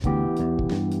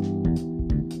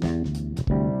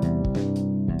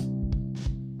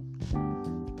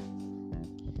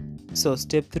So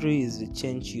step 3 is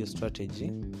change your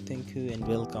strategy. Thank you and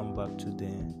welcome back to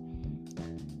the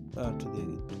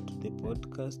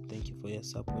podcast. Thank you for your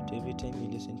support. Every time you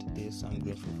listen to this, I'm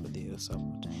grateful for your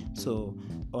support. So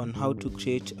on how to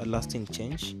create a lasting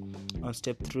change, on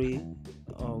step 3,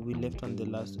 we left on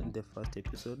the first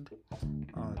episode.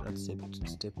 That's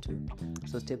step 2.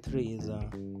 So step 3 is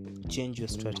change your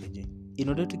strategy. In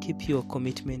order to keep your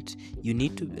commitment, you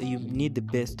need the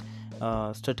best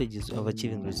strategies of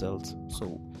achieving results.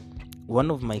 So one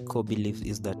of my core beliefs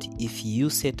is that if you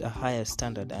set a higher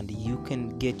standard and you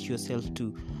can get yourself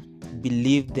to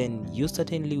believe, then you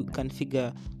certainly can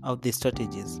figure out the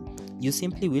strategies. You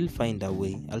simply will find a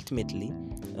way. Ultimately,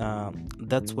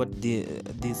 that's what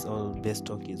this all best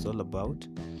talk is all about.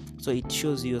 So it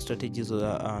shows you strategies,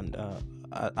 and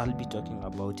I'll be talking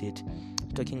about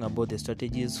the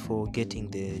strategies for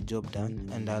getting the job done,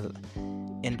 and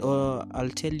I'll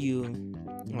tell you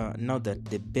now that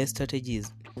the best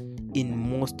strategies in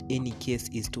most any case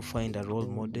is to find a role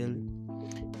model.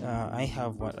 I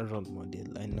have a role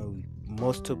model. I know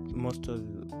most of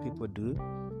people do.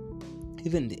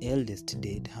 Even the eldest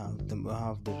did have the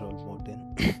role model.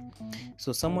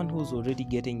 So someone who's already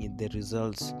getting the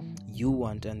results you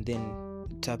want, and then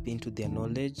tap into their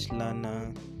knowledge,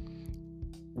 learn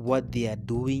what they are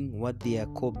doing, what their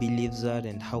core beliefs are,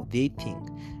 and how they think.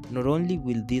 Not only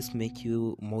will this make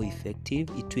you more effective,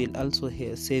 it will also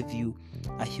save you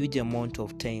a huge amount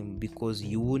of time, because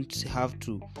you won't have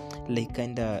to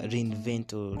kind of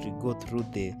reinvent or go through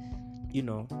the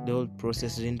whole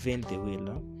process, reinvent the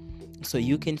wheel. So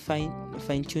you can fine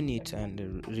tune it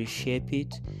and reshape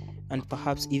it, and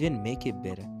perhaps even make it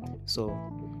better. So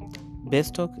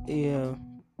best talk,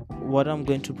 what I'm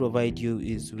going to provide you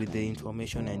is with the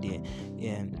information and the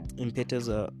impetus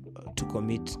to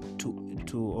commit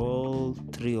to all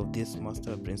 3 of these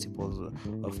master principles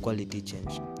of quality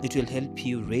change. It will help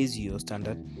you raise your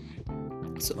standard.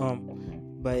 So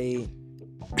by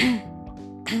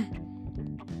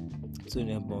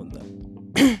sorry about that.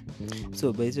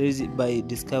 So by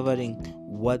discovering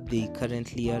what they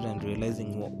currently are and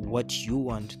realizing what you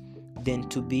want, then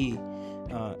to be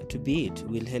it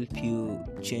will help you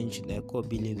change the core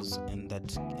beliefs, and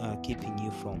that are keeping you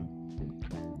from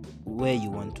where you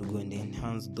want to go, and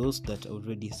enhance those that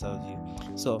already serve you.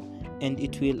 So, and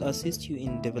it will assist you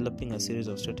in developing a series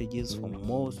of strategies for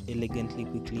more elegantly,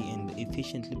 quickly, and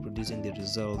efficiently producing the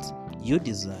results you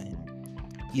desire.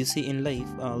 You see, in life,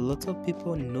 lots of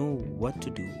people know what to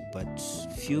do, but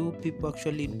few people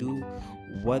actually do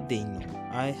what they know.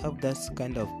 I have that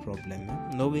kind of problem.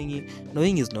 Knowing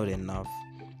is not enough.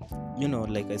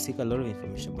 I seek a lot of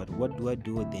information, but what do I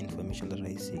do with the information that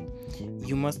I see?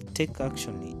 You must take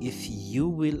action. If you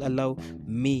will allow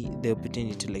me the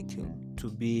opportunity to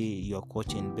be your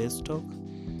coach in Best Talk,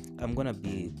 I'm gonna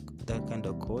be that kind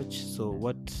of coach. So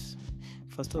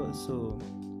first of all, so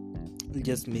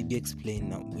just maybe explain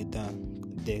now with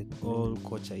the whole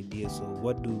coach idea. So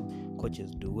what do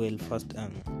coaches do? Well, first,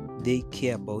 they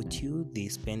care about you. They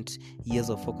spend years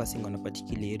of focusing on a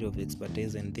particular area of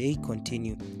expertise, and they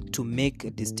continue to make a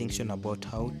distinction about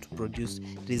how to produce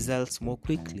results more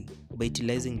quickly by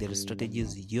utilizing the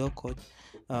strategies your coach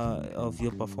of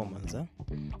your performance.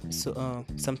 So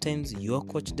sometimes your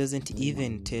coach doesn't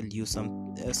even tell you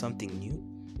something new,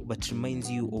 but reminds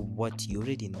you of what you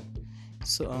already know.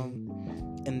 So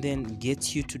and then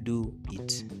gets you to do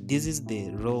it. This is the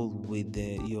role with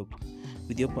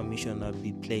your permission I'll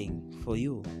be playing for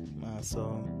you.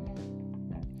 So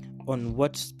on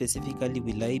what specifically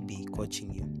will I be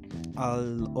coaching you?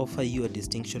 I'll offer you a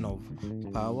distinction of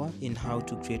power in how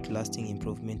to create lasting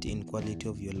improvement in quality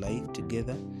of your life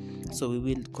together. So we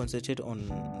will concentrate on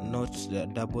not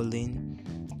doubling.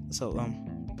 So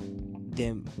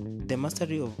the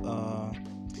mastery of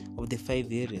the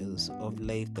 5 areas of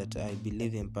life that I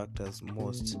believe impact us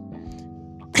most.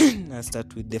 I'll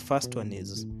start with the first one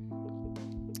is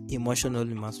emotional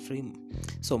mastery.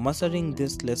 So mastering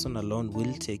this lesson alone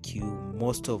will take you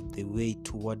most of the way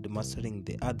toward mastering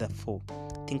the other 4.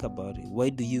 Think about it. Why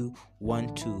do you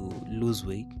want to lose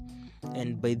weight?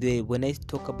 And by the way, when I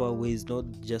talk about weight, it's not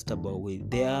just about weight.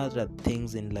 There are other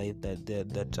things in life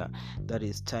that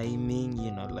is timing,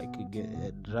 like you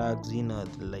get drugs,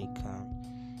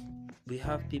 we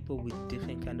have people with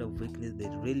different kind of weakness they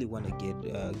really want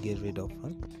to get rid of.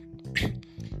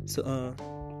 So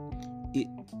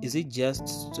is it just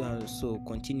so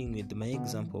continuing with my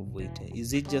example of weight,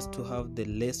 is it just to have the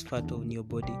less fat on your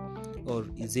body, or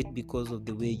is it because of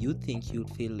the way you think you'd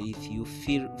feel if you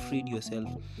freed yourself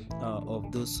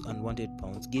of those unwanted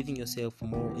pounds, giving yourself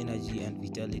more energy and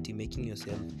vitality, making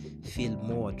yourself feel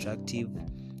more attractive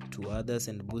to others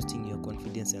and boosting your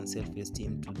confidence and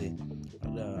self-esteem to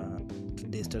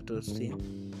the stratosphere.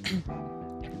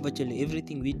 Virtually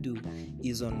everything we do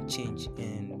is on change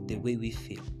and the way we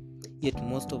feel. Yet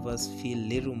most of us feel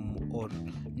little or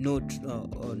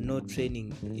no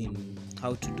training in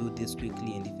how to do this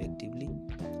quickly and effectively.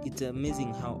 It's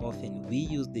amazing how often we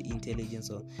use the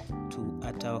intelligence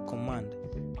at our command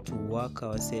to work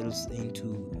ourselves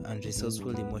into a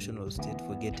resourceful emotional state,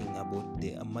 forgetting about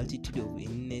the multitude of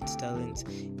innate talents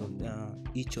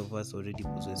each of us already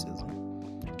possesses.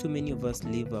 Too many of us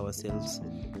leave ourselves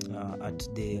at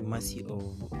the mercy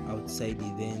of outside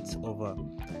events over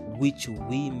which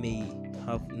we may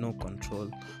have no control,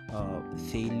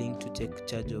 failing to take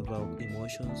charge of our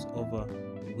emotions over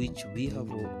which we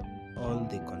have all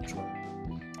the control,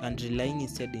 and relying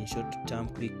instead in short-term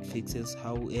quick fixes.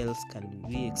 How else can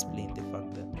we explain the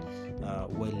fact that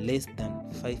while less than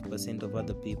 5% of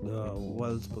other people,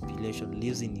 world's population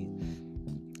lives in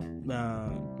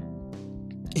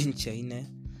China,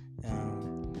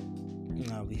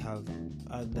 we have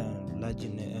other large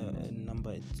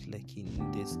number like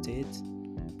in the States,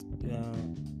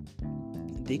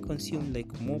 they consume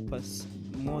like more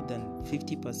than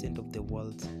 50% of the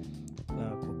world's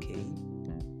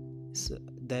cocaine. So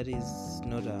that is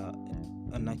not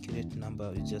an accurate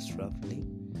number, it's just roughly.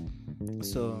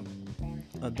 So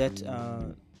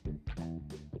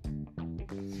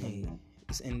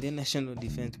and the national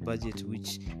defense budget,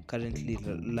 which currently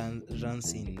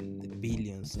runs in the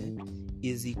billions,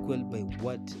 is equal by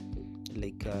what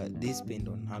they spend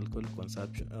on alcohol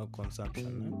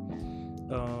consumption,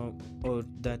 or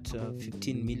that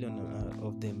 15 million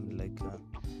of them,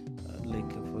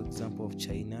 for example of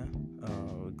China,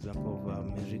 example of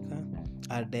America,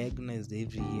 are diagnosed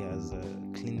every year as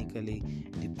clinically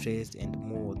depressed, and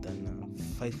more than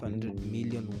 500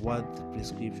 million worth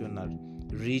prescription are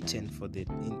written for the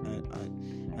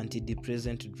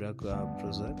antidepressant drug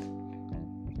Prozac.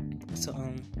 So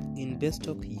in Best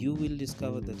Talk, you will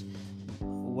discover that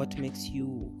what makes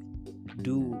you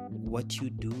do what you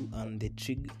do, and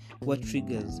what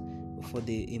triggers for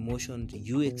the emotions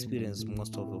you experience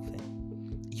most of often.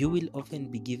 You will often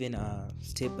be given a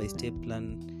step-by-step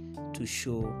plan to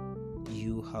show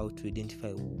you how to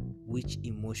identify which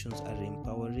emotions are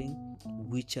empowering,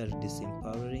 which are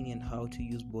disempowering, and how to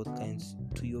use both kinds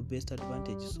to your best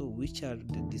advantage. So which are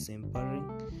the disempowering,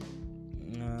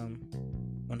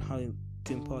 on how to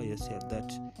empower yourself,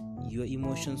 that your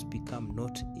emotions become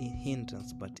not a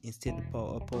hindrance but instead a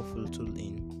powerful tool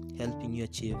in helping you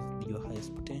achieve your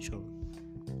highest potential.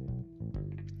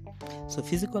 So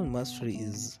physical mastery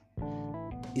is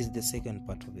the second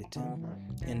part of it,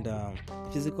 and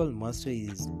physical mastery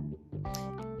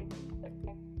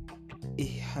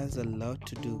has a lot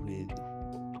to do with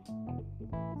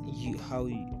how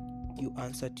you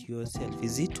answer to yourself.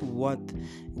 Is it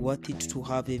worth it to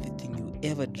have everything you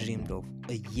ever dreamed of,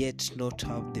 yet not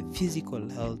have the physical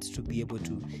health to be able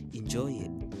to enjoy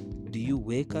it? Do you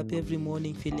wake up every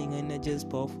morning feeling energized,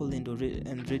 powerful, and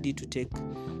ready to take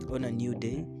on a new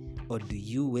day? Or do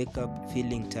you wake up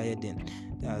feeling tired and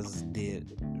as the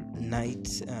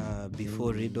night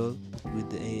before riddle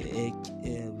with aches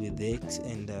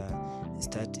and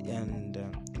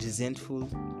resentful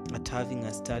at having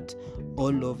a start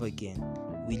all over again?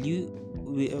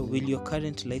 Will your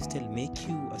current lifestyle make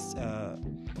you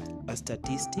a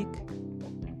statistic?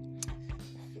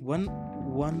 One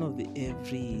of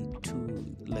every two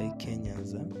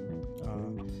Kenyans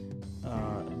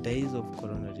dies of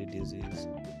coronary disease.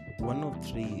 One of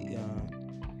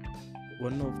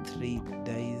three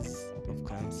dies of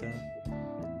cancer.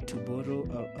 To borrow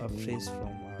a phrase from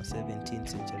 17th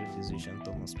century physician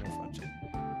Thomas Moffat,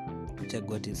 which I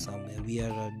got it somewhere, we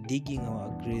are digging our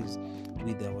graves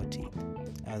with our teeth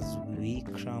as we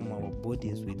cram our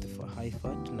bodies with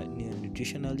high-fat,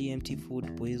 nutritionally empty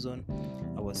food, poison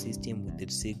our system with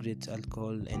its cigarettes,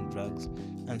 alcohol, and drugs,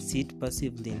 and sit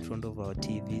passively in front of our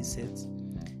TV sets.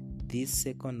 This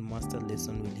second master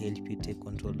lesson will help you take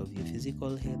control of your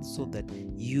physical health so that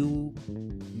you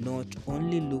not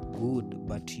only look good,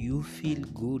 but you feel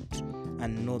good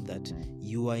and know that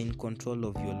you are in control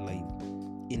of your life,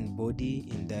 in body,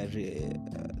 in that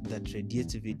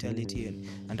radiates vitality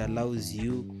and allows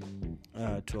you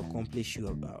to accomplish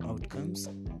your outcomes.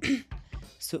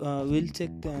 So we'll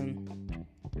take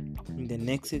in the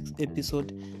next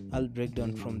episode. I'll break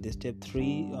down from the step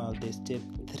 3. The step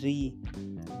 3,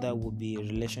 that will be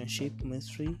relationship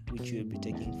mastery, which we'll be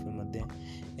taking from there.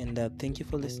 And thank you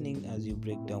for listening as you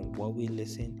break down what we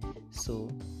listen. So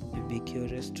you'll be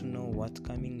curious to know what's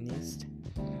coming next.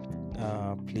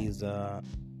 Please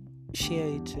share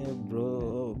it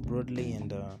broadly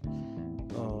and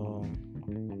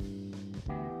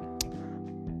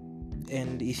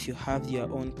And if you have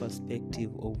your own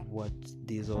perspective of what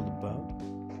this is all about,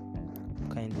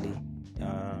 kindly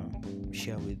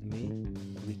share with me.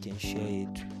 We can share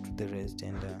it to the rest,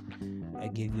 and I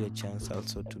give you a chance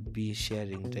also to be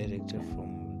sharing directly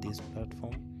from this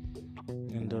platform.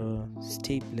 And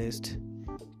stay blessed.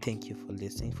 Thank you for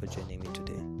listening, for joining me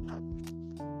today.